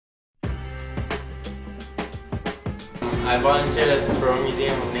I volunteered at the Peru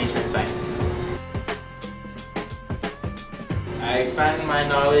Museum of Nature and Science. I expanded my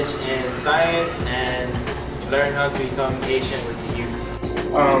knowledge in science and learned how to become patient with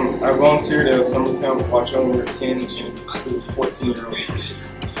youth. I volunteered at a summer camp watching over 10 and 14-year-old kids.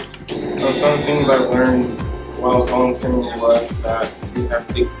 Some of the things I learned while I was volunteering was that to have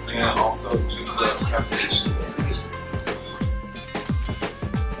thick skin and also just to have patience.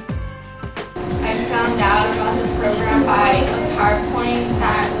 I found out about the program by a PowerPoint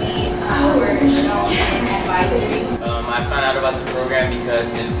that we were shown in advisory. I found out about the program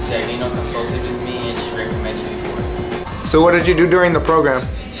because Ms. Daglino consulted with me and she recommended me for it. So what did you do during the program?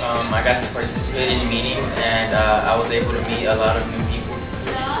 I got to participate in meetings and I was able to meet a lot of new people.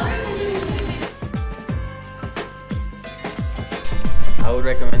 I would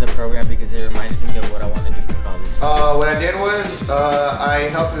recommend the program because it reminded me of what I want to do for college. What I did was I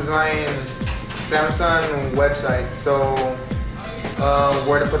helped design Samsung website. So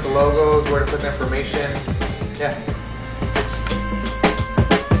where to put the logos, where to put the information. Yeah.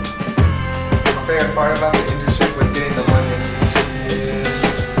 My favorite part about the